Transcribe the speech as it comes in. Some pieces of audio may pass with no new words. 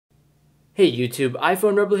Hey YouTube,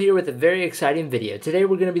 iPhone Rebel here with a very exciting video. Today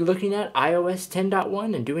we're going to be looking at iOS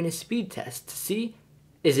 10.1 and doing a speed test to see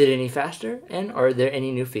is it any faster and are there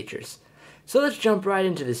any new features. So let's jump right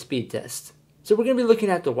into the speed test. So we're going to be looking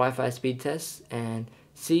at the Wi-Fi speed test and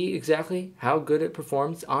see exactly how good it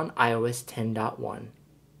performs on iOS 10.1.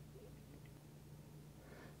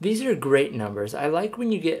 These are great numbers. I like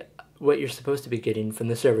when you get what you're supposed to be getting from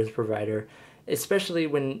the service provider, especially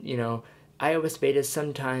when, iOS betas,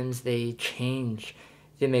 sometimes they change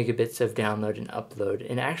the megabits of download and upload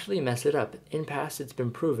and actually mess it up. In past, it's been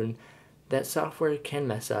proven that software can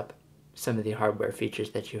mess up some of the hardware features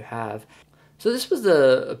that you have. So this was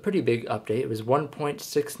a pretty big update. It was 1.69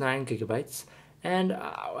 gigabytes. And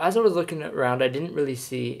as I was looking around, I didn't really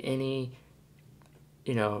see any,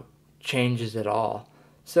 changes at all.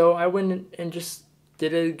 So I went and just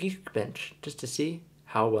did a Geekbench just to see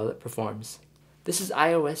how well it performs. This is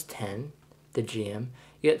iOS 10. The GM,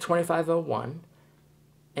 you get 2501,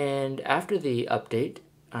 and after the update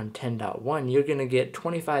on 10.1, you're going to get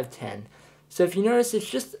 2510. So if you notice, it's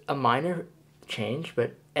just a minor change,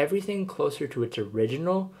 but everything closer to its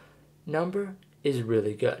original number is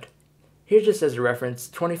really good. Here, just as a reference,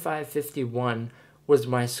 2551 was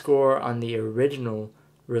my score on the original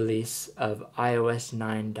release of iOS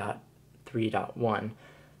 9.3.1.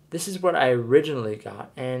 This is what I originally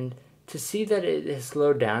got, and to see that it has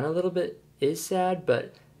slowed down a little bit is sad,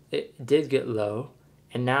 but it did get low,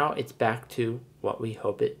 and now it's back to what we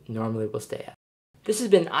hope it normally will stay at. This has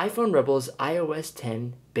been iPhone Rebel's iOS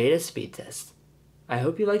 10 beta speed test. I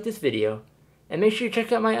hope you liked this video, and make sure you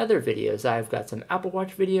check out my other videos. I've got some Apple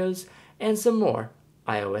Watch videos and some more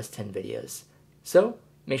iOS 10 videos. So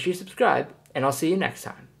make sure you subscribe, and I'll see you next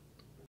time.